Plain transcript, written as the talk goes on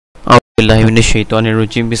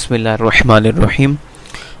बिस्मिल्लाहिर्रहमानिर्रहीम बिस्मिल्लाहिर्रहमानिर्रहीम।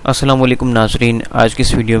 अस्सलाम वालेकुम नाज़रीन, आज की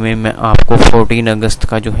इस वीडियो में मैं आपको 14 अगस्त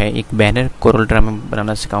का जो है एक बैनर कोरलड्रॉ में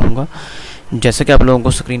बनाना सिखाऊंगा। जैसे कि आप लोगों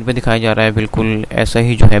को स्क्रीन पे दिखाया जा रहा है, बिल्कुल ऐसा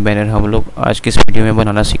ही जो है बैनर हम लोग आज की इस वीडियो में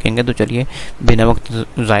बनाना सीखेंगे। तो चलिए बिना वक्त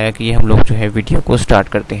ज़ाया किए हम लोग जो है वीडियो को स्टार्ट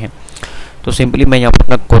करते हैं। तो सिंपली मैं यहाँ पर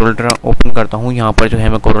अपना कोरलड्रॉ ओपन करता हूँ। यहाँ पर जो है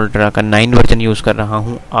मैं कोरलड्रॉ का 9 वर्जन यूज़ कर रहा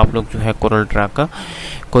हूँ। आप लोग जो है कोरलड्रॉ का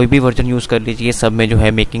कोई भी वर्जन यूज़ कर लीजिए, सब में जो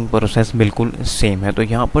है मेकिंग प्रोसेस बिल्कुल सेम है। तो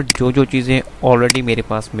यहाँ पर जो चीज़ें ऑलरेडी मेरे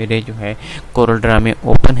पास मेरे जो है कोरलड्रॉ में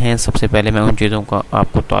ओपन हैं, सबसे पहले मैं उन चीज़ों का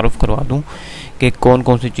आपको तारुफ करवा दूँ कि कौन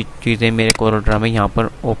कौन सी चीज़ें मेरे कोरलड्रॉ में यहाँ पर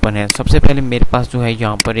ओपन है। सबसे पहले मेरे पास जो है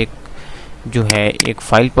यहाँ पर एक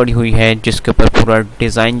फ़ाइल पड़ी हुई है जिसके ऊपर पूरा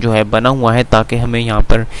डिज़ाइन जो है बना हुआ है, ताकि हमें यहाँ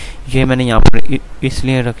पर मैंने यहाँ पर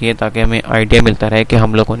इसलिए रखी है ताकि हमें आइडिया मिलता रहे कि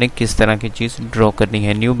हम लोगों ने किस तरह की चीज़ ड्रॉ करनी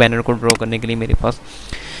है। न्यू बैनर को ड्रॉ करने के लिए मेरे पास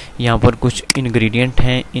यहाँ पर कुछ इंग्रेडिएंट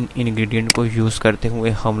हैं। इन इंग्रेडिएंट को यूज़ करते हुए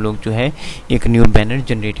हम लोग जो है एक न्यू बैनर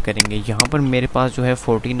जनरेट करेंगे। यहाँ पर मेरे पास जो है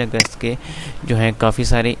 14 अगस्त के जो है काफ़ी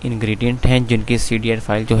सारे इंग्रेडिएंट हैं, जिनकी CDR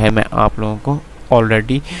फाइल जो है मैं आप लोगों को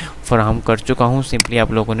ऑलरेडी फराहम कर चुका हूँ। सिंपली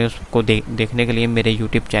आप लोगों ने उसको देखने के लिए मेरे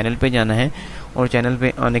YouTube चैनल पे जाना है, और चैनल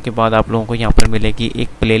पे आने के बाद आप लोगों को यहाँ पर मिलेगी एक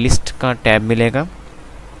प्लेलिस्ट का टैब मिलेगा।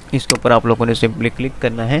 इसके ऊपर आप लोगों ने सिंपली क्लिक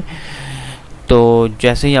करना है। तो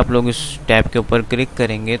जैसे ही आप लोग इस टैब के ऊपर क्लिक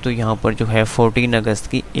करेंगे तो यहाँ पर जो है 14 अगस्त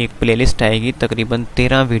की एक प्लेलिस्ट आएगी। तकरीबन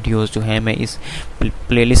 13 वीडियोस जो है मैं इस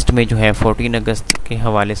प्लेलिस्ट में जो है 14 अगस्त के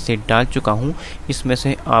हवाले से डाल चुका हूँ। इसमें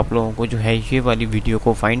से आप लोगों को जो है ये वाली वीडियो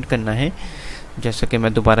को फाइंड करना है। जैसे कि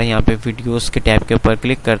मैं दोबारा यहाँ पे वीडियोस के टैब के ऊपर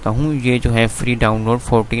क्लिक करता हूँ, ये जो है फ्री डाउनलोड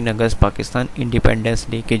 14 अगस्त पाकिस्तान इंडिपेंडेंस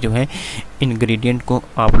डे के जो है इंग्रेडिएंट को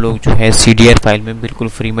आप लोग जो है CDR फाइल में बिल्कुल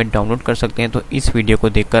फ्री में डाउनलोड कर सकते हैं। तो इस वीडियो को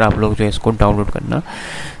देखकर आप लोग जो है इसको डाउनलोड करना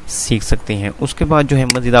सीख सकते हैं। उसके बाद जो है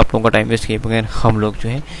मज़ीद आप लोगों का टाइम वेस्ट किए बगैर हम लोग जो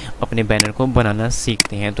है अपने बैनर को बनाना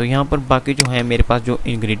सीखते हैं। तो यहाँ पर बाकी जो है मेरे पास जो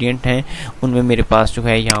इंग्रेडिएंट हैं उनमें मेरे पास जो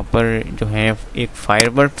है यहाँ पर जो है एक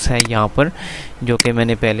फायरवर्क्स है यहाँ पर, जो कि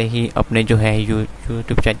मैंने पहले ही अपने जो है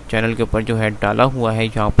यूट्यूब चैनल के ऊपर जो है डाला हुआ है।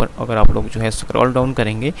 यहाँ पर अगर आप लोग जो है स्क्रॉल डाउन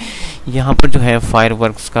करेंगे, यहाँ पर जो है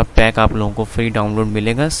फायरवर्क्स का पैक आप लोगों को फ्री डाउनलोड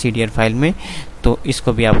मिलेगा CDR फाइल में। तो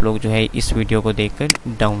इसको भी आप लोग जो है इस वीडियो को देखकर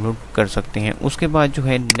डाउनलोड कर सकते हैं। उसके बाद जो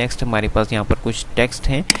है नेक्स्ट हमारे पास यहाँ पर कुछ टेक्स्ट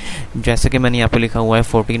हैं, जैसे कि मैंने यहाँ पर लिखा हुआ है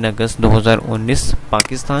 14 अगस्त 2019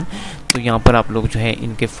 पाकिस्तान। तो यहाँ पर आप लोग जो है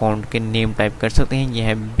इनके फ़ॉन्ट के नेम टाइप कर सकते हैं। ये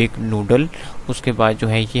है बिग नूडल। उसके बाद जो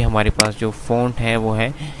है ये हमारे पास जो फ़ॉन्ट है वो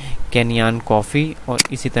है केनियन कॉफ़ी, और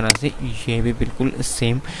इसी तरह से ये भी बिल्कुल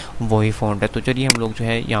सेम वही फ़ॉन्ट है। तो चलिए हम लोग जो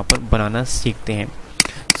है यहाँ पर बनाना सीखते हैं।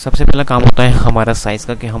 सबसे पहला काम होता है हमारा साइज़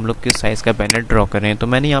का, कि हम लोग किस साइज़ का बैनर ड्रॉ कर रहे हैं। तो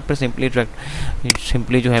मैंने यहाँ पर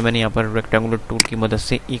सिंपली जो है मैंने यहाँ पर रेक्टेंगुलर टूल की मदद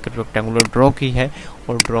से एक रेक्टेंगुलर ड्रॉ की है,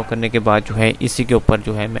 और ड्रॉ करने के बाद जो है इसी के ऊपर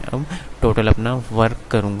जो है मैं अब टोटल अपना वर्क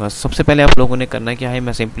करूँगा। सबसे पहले आप लोगों ने करना क्या है,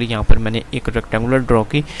 मैं सिंपली यहाँ पर मैंने एक रेक्टेंगुलर ड्रॉ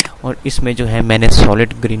की और इसमें जो है मैंने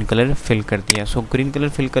सॉलिड ग्रीन कलर फिल कर दिया। सो ग्रीन कलर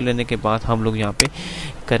फिल कर लेने के बाद हम लोग यहाँ पे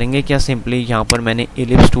करेंगे क्या, सिंपली यहाँ पर मैंने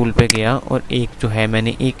एलिप्स टूल पे गया और एक जो है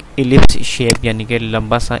मैंने एक एलिप्स शेप यानी कि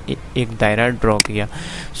लंबा सा एक दायरा ड्रॉ किया।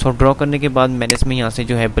 सो ड्रॉ करने के बाद मैंने इसमें यहाँ से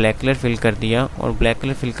जो है ब्लैक कलर फिल कर दिया, और ब्लैक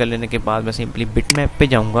कलर फिल कर लेने के बाद मैं सिंपली बिटमैप पे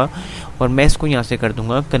जाऊँगा और मैं इसको यहाँ से कर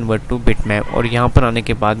दूँगा कन्वर्ट टू बिटमैप। और यहाँ पर आने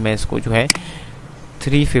के बाद मैं इसको जो है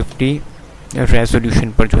 350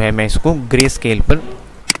 रेजोल्यूशन पर जो है मैं इसको ग्रे स्केल पर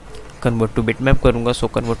कन्वर्ट टू बिटमैप करूँगा। सो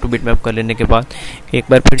कन्वर्ट टू बिटमैप कर लेने के बाद एक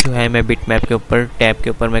बार फिर जो है मैं बिटमैप के ऊपर टैब के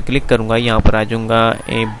ऊपर मैं क्लिक करूँगा। यहाँ पर आ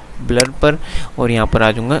जाऊँगा ब्लर पर, और यहाँ पर आ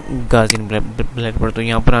जाऊँगा गाजिन ब्लर पर। तो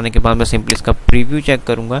यहाँ पर आने के बाद मैं सिंपली इसका प्रीव्यू चेक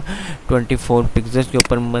करूँगा 24 पिक्सल्स के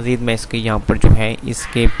ऊपर। मज़ीद मैं इसके यहाँ पर जो है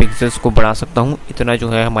इसके पिक्सल्स को बढ़ा सकता हूँ, इतना जो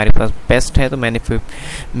है हमारे पास बेस्ट है। तो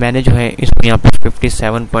मैंने जो है इसको यहाँ पर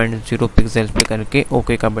 57.0 पिक्सल्स पे करके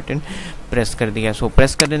ओके का बटन प्रेस कर दिया। सो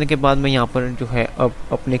प्रेस कर देने के बाद मैं यहाँ पर जो है अब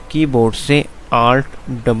अपने कीबोर्ड से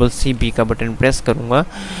Alt+C+B का बटन प्रेस करूँगा।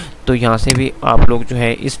 तो यहाँ से भी आप लोग जो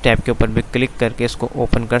है इस टैब के ऊपर भी क्लिक करके इसको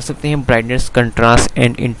ओपन कर सकते हैं। ब्राइटनेस, कंट्रास्ट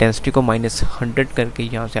एंड इंटेंसिटी को -100 करके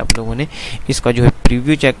यहाँ से आप लोगों ने इसका जो है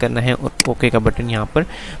प्रीव्यू चेक करना है और ओके का बटन यहाँ पर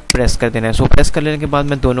प्रेस कर देना है। सो प्रेस कर लेने के बाद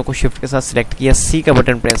मैं दोनों को शिफ्ट के साथ सिलेक्ट किया, C का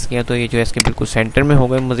बटन प्रेस किया, तो ये जो है इसके बिल्कुल सेंटर में हो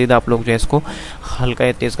गए। मज़ीद आप लोग जो है इसको हल्का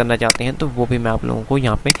या तेज़ करना चाहते हैं तो वो भी मैं आप लोगों को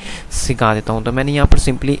यहाँ पे सिखा देता हूँ। तो मैंने यहाँ पर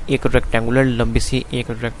सिंपली एक रेक्टेंगुलर लंबी सी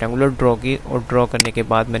एक रेक्टेंगुलर ड्रॉ की, और ड्रॉ करने के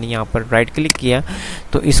बाद मैंने यहाँ पर राइट क्लिक किया,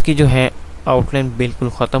 तो इसकी जो है आउटलाइन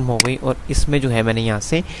बिल्कुल ख़त्म हो गई और इसमें जो है मैंने यहाँ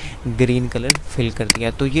से ग्रीन कलर फिल कर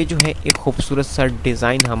दिया। तो ये जो है एक खूबसूरत सा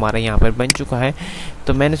डिज़ाइन हमारा यहाँ पर बन चुका है।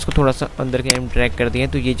 तो मैंने इसको थोड़ा सा अंदर के ड्रैग कर दिया।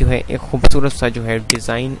 तो ये जो है एक खूबसूरत सा जो है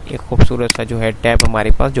डिज़ाइन, एक खूबसूरत सा जो है टैब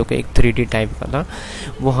हमारे पास जो कि एक 3D टाइप का था,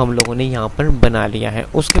 वो हम लोगों ने यहाँ पर बना लिया है।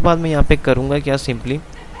 उसके बाद मैं यहाँ पर करूँगा क्या, सिंपली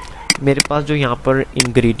मेरे पास जो यहाँ पर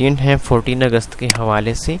इंग्रेडिएंट हैं 14 अगस्त के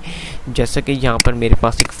हवाले से, जैसा कि यहाँ पर मेरे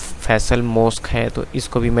पास एक फैसल मॉस्क है, तो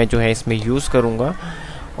इसको भी मैं जो है इसमें यूज़ करूँगा।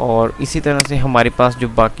 और इसी तरह से हमारे पास जो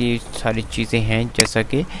बाकी सारी चीज़ें हैं, जैसा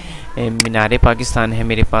कि मीनार पाकिस्तान है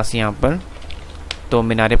मेरे पास यहाँ पर, तो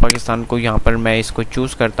मीनार पाकिस्तान को यहाँ पर मैं इसको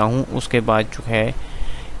चूज़ करता हूँ। उसके बाद जो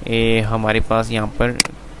है हमारे पास यहाँ पर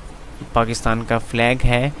पाकिस्तान का फ्लैग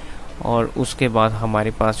है और उसके बाद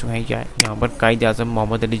हमारे पास जो है यहाँ पर कायद आज़म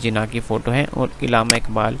मोहम्मद अली जिन्ना की फ़ोटो है और इलामा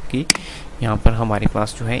इकबाल की यहाँ पर हमारे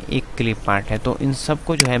पास जो है एक क्लिप आर्ट है। तो इन सब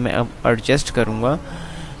को जो है मैं अब एडजस्ट करूँगा।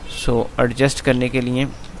 सो एडजस्ट करने के लिए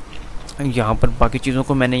यहाँ पर बाकी चीज़ों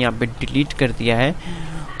को मैंने यहाँ पे डिलीट कर दिया है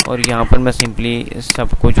और यहाँ पर मैं सिंपली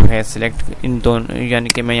सबको जो है सिलेक्ट, इन दोनों यानी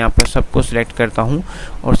कि मैं यहाँ पर सबको सिलेक्ट करता हूँ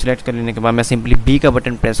और सिलेक्ट कर लेने के बाद मैं सिंपली बी का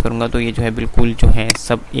बटन प्रेस करूँगा। तो ये जो है बिल्कुल जो है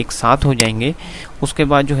सब एक साथ हो जाएंगे। उसके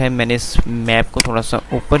बाद जो है मैंने इस मैप को थोड़ा सा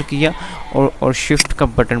ऊपर किया और शिफ्ट का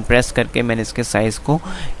बटन प्रेस करके मैंने इसके साइज़ को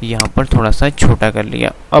यहाँ पर थोड़ा सा छोटा कर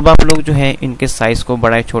लिया। अब आप लोग जो है इनके साइज़ को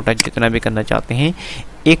बड़ा छोटा जितना भी करना चाहते हैं,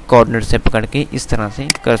 एक कॉर्नर से पकड़ के इस तरह से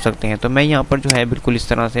कर सकते हैं। तो मैं यहाँ पर जो है बिल्कुल इस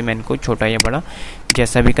तरह से मैं इनको छोटा या बड़ा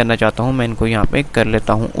जैसा भी करना चाहता हूँ मैं इनको यहाँ पे कर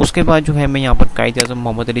लेता हूँ। उसके बाद जो है मैं यहाँ पर कायद आज़म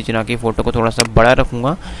मोहम्मद अली जिन्ना की फ़ोटो को थोड़ा सा बड़ा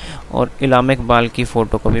रखूँगा और इलामा इकबाल की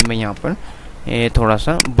फ़ोटो को भी मैं यहाँ पर थोड़ा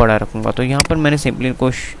सा बड़ा रखूँगा। तो यहाँ पर मैंने सिंपली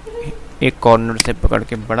इनको एक कॉर्नर से पकड़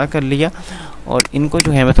के बड़ा कर लिया और इनको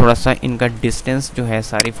जो है मैं थोड़ा सा इनका डिस्टेंस जो है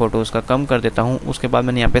सारी फ़ोटोज़ का कम कर देता हूँ। उसके बाद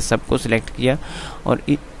मैंने यहाँ पे सबको सिलेक्ट किया और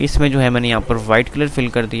इसमें जो है मैंने यहाँ पर वाइट कलर फिल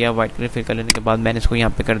कर दिया। वाइट कलर फिल कर लेने के बाद मैंने इसको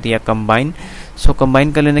यहाँ पे कर दिया कंबाइन। सो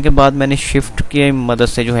कंबाइन कर लेने के बाद मैंने शिफ्ट की मदद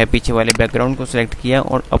से जो है पीछे वाले बैकग्राउंड को सिलेक्ट किया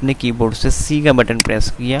और अपने कीबोर्ड से सी का बटन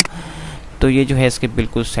प्रेस किया। तो ये जो है इसके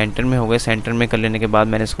बिल्कुल सेंटर में हो गए। सेंटर में कर लेने के बाद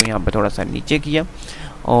मैंने इसको यहाँ पर थोड़ा सा नीचे किया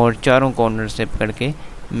और चारों कॉर्नर से पकड़ के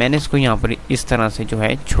मैंने इसको यहाँ पर इस तरह से जो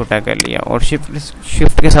है छोटा कर लिया और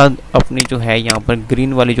शिफ्ट के साथ अपनी जो है यहाँ पर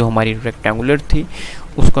ग्रीन वाली जो हमारी रेक्टेंगुलर थी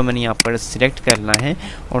उसको मैंने यहाँ पर सिलेक्ट करना है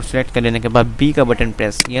और सिलेक्ट कर लेने के बाद बी का बटन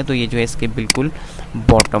प्रेस किया। तो ये जो है इसके बिल्कुल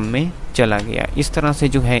बॉटम में चला गया। इस तरह से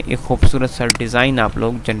जो है एक खूबसूरत सा डिज़ाइन आप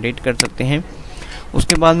लोग जनरेट कर सकते हैं।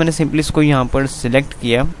 उसके बाद मैंने सिंपली इसको यहाँ पर सिलेक्ट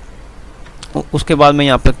किया। उसके बाद मैं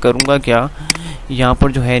यहाँ पर करूँगा क्या, यहाँ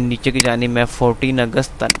पर जो है नीचे की जानिब मैं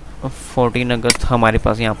 14 अगस्त हमारे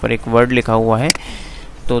पास यहाँ पर एक वर्ड लिखा हुआ है,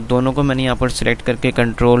 तो दोनों को मैंने यहाँ पर सिलेक्ट करके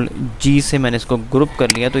कंट्रोल जी से मैंने इसको ग्रुप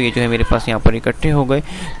कर लिया। तो ये जो है मेरे पास यहाँ पर इकट्ठे हो गए।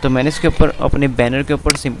 तो मैंने इसके ऊपर अपने बैनर के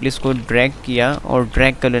ऊपर सिंपली इसको ड्रैग किया और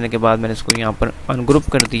ड्रैग कर लेने के बाद मैंने इसको यहाँ पर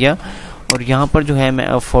अनग्रुप कर दिया और यहाँ पर जो है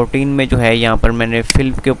मैं 14 में जो है यहाँ पर मैंने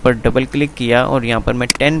फिल्म के ऊपर डबल क्लिक किया और यहाँ पर मैं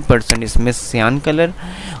 10% इसमें सियान कलर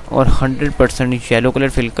और 100% येलो कलर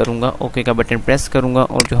फिल करूँगा। ओके का बटन प्रेस करूँगा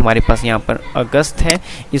और जो हमारे पास यहाँ पर अगस्त है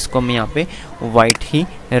इसको मैं यहाँ पे वाइट ही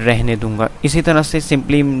रहने दूँगा। इसी तरह से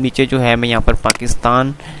सिंपली नीचे जो है मैं यहाँ पर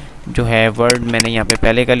पाकिस्तान जो है वर्ड मैंने यहाँ पे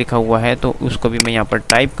पहले का लिखा हुआ है, तो उसको भी मैं यहाँ पर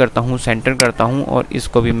टाइप करता हूँ, सेंटर करता हूँ और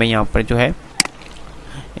इसको भी मैं यहाँ पर जो है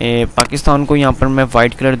पाकिस्तान को यहाँ पर मैं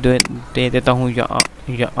वाइट कलर दे देता हूँ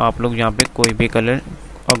या आप लोग यहाँ पे कोई भी कलर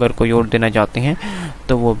अगर कोई और देना चाहते हैं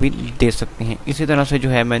तो वो भी दे सकते हैं। इसी तरह से जो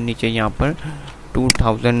है मैं नीचे यहाँ पर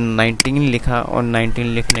 2019 लिखा और 19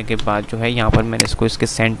 लिखने के बाद जो है यहाँ पर मैंने इसको इसके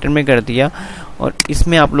सेंटर में कर दिया और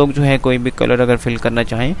इसमें आप लोग जो है कोई भी कलर अगर फिल करना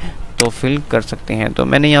चाहें तो फिल कर सकते हैं। तो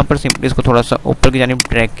मैंने यहाँ पर सिंपली इसको थोड़ा सा ऊपर की जानिब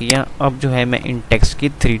ड्रैग किया। अब जो है मैं इन टेक्स्ट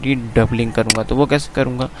की 3D डबलिंग करूँगा। तो वो कैसे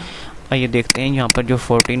करूँगा आइए देखते हैं। यहाँ पर जो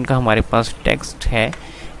 14 का हमारे पास टेक्स्ट है,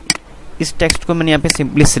 इस टेक्स्ट को मैंने यहाँ पे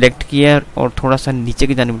सिंपली सिलेक्ट किया और थोड़ा सा नीचे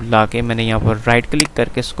की जानिब ला के मैंने यहाँ पर राइट क्लिक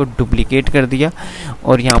करके इसको डुप्लीकेट कर दिया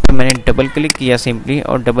और यहाँ पर मैंने डबल क्लिक किया सिंपली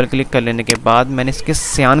और डबल क्लिक कर लेने के बाद मैंने इसके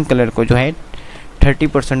सियान कलर को जो है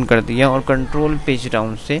 30% कर दिया और कंट्रोल पेज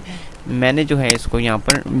डाउन से मैंने जो है इसको यहाँ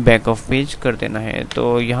पर बैक ऑफ पेज कर देना है।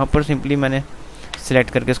 तो यहाँ पर सिंपली मैंने सिलेक्ट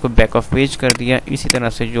करके इसको बैक ऑफ पेज कर दिया। इसी तरह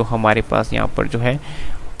से जो हमारे पास यहाँ पर जो है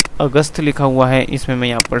अगस्त लिखा हुआ है इसमें मैं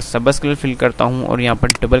यहाँ पर सब्सक्राइब फिल करता हूँ और यहाँ पर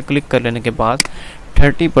डबल क्लिक कर लेने के बाद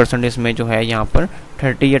 30% इसमें जो है यहाँ पर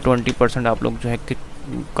 30 या 20% आप लोग जो है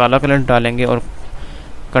काला कलर डालेंगे और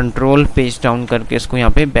कंट्रोल पेज डाउन करके इसको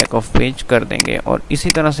यहाँ पे बैक ऑफ पेज कर देंगे। और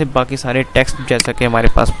इसी तरह से बाकी सारे टेक्स्ट जैसा कि हमारे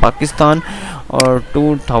पास पाकिस्तान और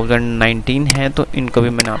 2019 है तो इनको भी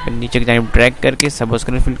मैंने यहाँ पे नीचे की जानिब ड्रैग करके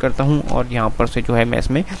सब्सक्राइब फिल करता हूँ और यहाँ पर से जो है मैं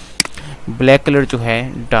इसमें ब्लैक कलर जो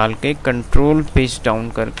है डाल के कंट्रोल पेज डाउन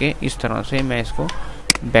करके इस तरह से मैं इसको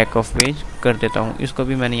बैक ऑफ पेज कर देता हूँ। इसको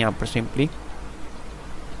भी मैंने यहाँ पर सिंपली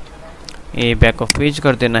ये बैक ऑफ पेज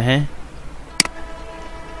कर देना है।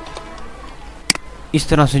 इस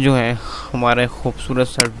तरह से जो है हमारा खूबसूरत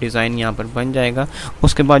सा डिज़ाइन यहाँ पर बन जाएगा।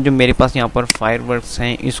 उसके बाद जो मेरे पास यहाँ पर फायरवर्क्स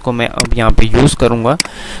हैं इसको मैं अब यहाँ पे यूज़ करूँगा।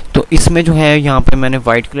 तो इसमें जो है यहाँ पे मैंने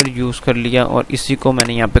वाइट कलर यूज़ कर लिया और इसी को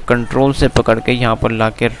मैंने यहाँ पे कंट्रोल से पकड़ के यहाँ पर ला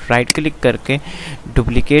के राइट क्लिक करके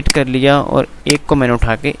डुप्लिकेट कर लिया और एक को मैंने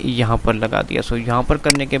उठा के यहाँ पर लगा दिया। सो यहाँ पर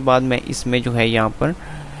करने के बाद मैं इसमें जो है यहाँ पर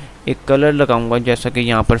एक कलर लगाऊंगा। जैसा कि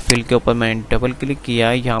यहाँ पर फिल के ऊपर मैंने डबल क्लिक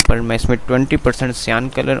किया, यहाँ पर मैं इसमें 20% सियान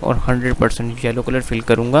कलर और 100% येलो कलर फिल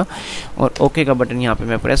करूँगा और ओके का बटन यहाँ पे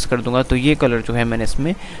मैं प्रेस कर दूँगा। तो ये कलर जो है मैंने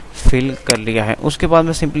इसमें फिल कर लिया है। उसके बाद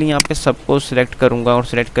मैं सिंपली यहाँ पे सबको सिलेक्ट करूँगा और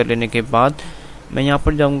सिलेक्ट कर लेने के बाद मैं यहाँ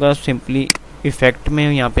पर जाऊँगा सिंपली इफेक्ट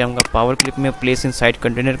में, यहाँ पे आऊँगा पावर क्लिप में, प्लेस इनसाइड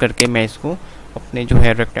कंटेनर करके मैं इसको अपने जो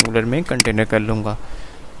है रेक्टेंगुलर में कंटेनर कर लूँगा।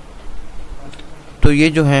 तो ये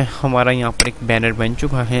जो है हमारा यहाँ पर एक बैनर बन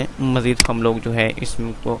चुका है। मज़ीद हम लोग जो है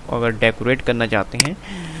इसको अगर डेकोरेट करना चाहते हैं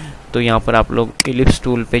तो यहाँ पर आप लोग इलिप्स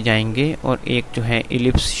टूल पे जाएंगे और एक जो है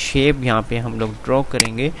इलिप्स शेप यहाँ पे हम लोग ड्रॉ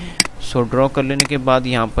करेंगे। सो ड्रॉ कर लेने के बाद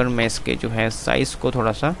यहाँ पर मैं इसके जो है साइज़ को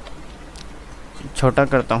थोड़ा सा छोटा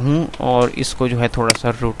करता हूँ और इसको जो है थोड़ा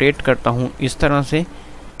सा रोटेट करता हूँ इस तरह से,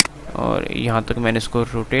 और यहाँ तक मैंने इसको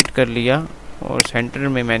रोटेट कर लिया और सेंटर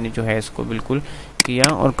में मैंने जो है इसको बिल्कुल किया।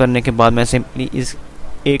 और करने के बाद मैं सिंपली इस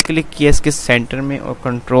एक क्लिक किया इसके सेंटर में और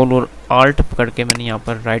कंट्रोल और आल्ट पकड़ के मैंने यहाँ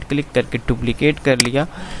पर राइट क्लिक करके डुप्लीकेट कर लिया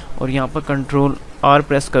और यहाँ पर कंट्रोल आर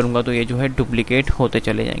प्रेस करूँगा तो ये जो है डुप्लीकेट होते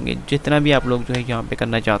चले जाएंगे। जितना भी आप लोग जो है यहाँ पे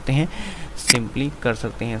करना चाहते हैं सिंपली कर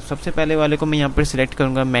सकते हैं। सबसे पहले वाले को मैं यहाँ पर सिलेक्ट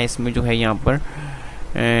करूँगा। मैं इसमें जो है यहाँ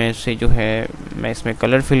पर से जो है मैं इसमें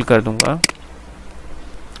कलर फिल कर दूँगा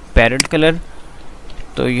पैरेट कलर।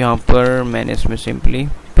 तो यहाँ पर मैंने इसमें सिंपली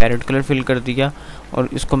पैरेट कलर फिल कर दिया और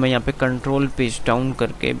इसको मैं यहाँ पे कंट्रोल पेज डाउन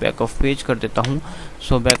करके बैक ऑफ पेज कर देता हूँ।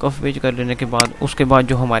 सो बैक ऑफ पेज कर लेने के बाद उसके बाद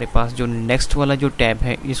जो हमारे पास जो नेक्स्ट वाला जो टैब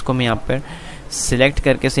है इसको मैं यहाँ पर सिलेक्ट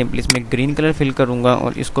करके सिंपली इसमें ग्रीन कलर फिल करूँगा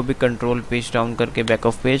और इसको भी कंट्रोल पेज डाउन करके बैक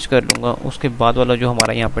ऑफ पेज कर लूँगा। उसके बाद वाला जो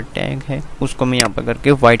हमारा यहाँ पर टैग है उसको मैं यहाँ पर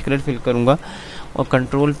करके वाइट कलर फिल करूँगा और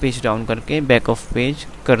कंट्रोल पेज डाउन करके बैक ऑफ पेज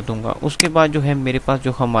कर दूँगा। उसके बाद जो है मेरे पास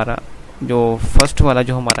जो हमारा जो फर्स्ट वाला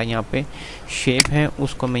जो हमारा यहाँ पे शेप है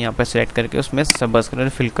उसको मैं यहाँ पे सिलेक्ट करके उसमें सब्सक्राइब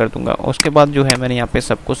फिल कर दूंगा। उसके बाद जो है मैंने यहाँ पे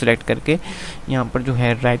सबको सिलेक्ट करके यहाँ पर जो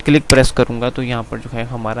है राइट क्लिक प्रेस करूँगा तो यहाँ पर जो है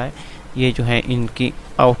हमारा ये जो है इनकी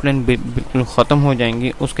आउटलाइन बिल्कुल ख़त्म हो जाएंगी।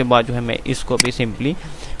 उसके बाद जो है मैं इसको भी सिंपली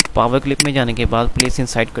पावर क्लिप में जाने के बाद प्लेस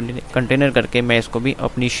इनसाइड कंटेनर करके मैं इसको भी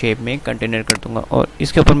अपनी शेप में कंटेनर कर दूंगा और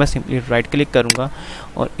इसके ऊपर मैं सिंपली राइट क्लिक करूंगा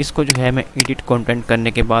और इसको जो है मैं एडिट कंटेंट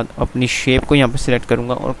करने के बाद अपनी शेप को यहाँ पे सिलेक्ट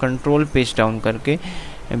करूंगा और कंट्रोल पेज डाउन करके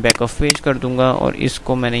बैक ऑफ पेज कर दूंगा और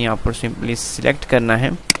इसको मैंने यहाँ पर सिंपली सिलेक्ट करना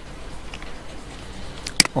है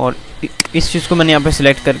और इस चीज़ को मैंने यहाँ पे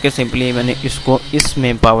सिलेक्ट करके सिंपली मैंने इसको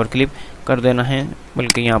इसमें पावर क्लिप कर देना है।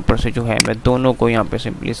 बल्कि यहाँ पर से जो है मैं दोनों को यहाँ पे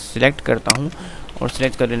सिंपली सिलेक्ट करता हूँ और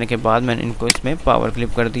सिलेक्ट कर लेने के बाद मैंने इनको इसमें पावर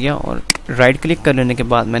क्लिप कर दिया और राइट क्लिक कर लेने के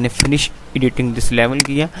बाद मैंने फिनिश एडिटिंग दिस लेवल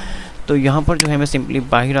किया। तो यहाँ पर जो है मैं सिंपली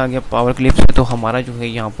बाहर आ गया पावर क्लिप से। तो हमारा जो है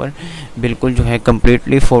यहाँ पर बिल्कुल जो है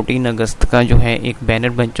कम्प्लीटली 14 अगस्त का जो है एक बैनर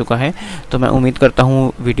बन चुका है। तो मैं उम्मीद करता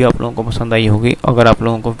हूँ वीडियो आप लोगों को पसंद आई होगी। अगर आप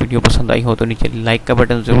लोगों को वीडियो पसंद आई हो तो नीचे लाइक का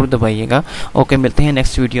बटन ज़रूर दबाइएगा। ओके, मिलते हैं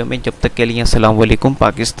नेक्स्ट वीडियो में। जब तक के लिए अस्सलाम वालेकुम,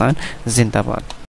 पाकिस्तान जिंदाबाद।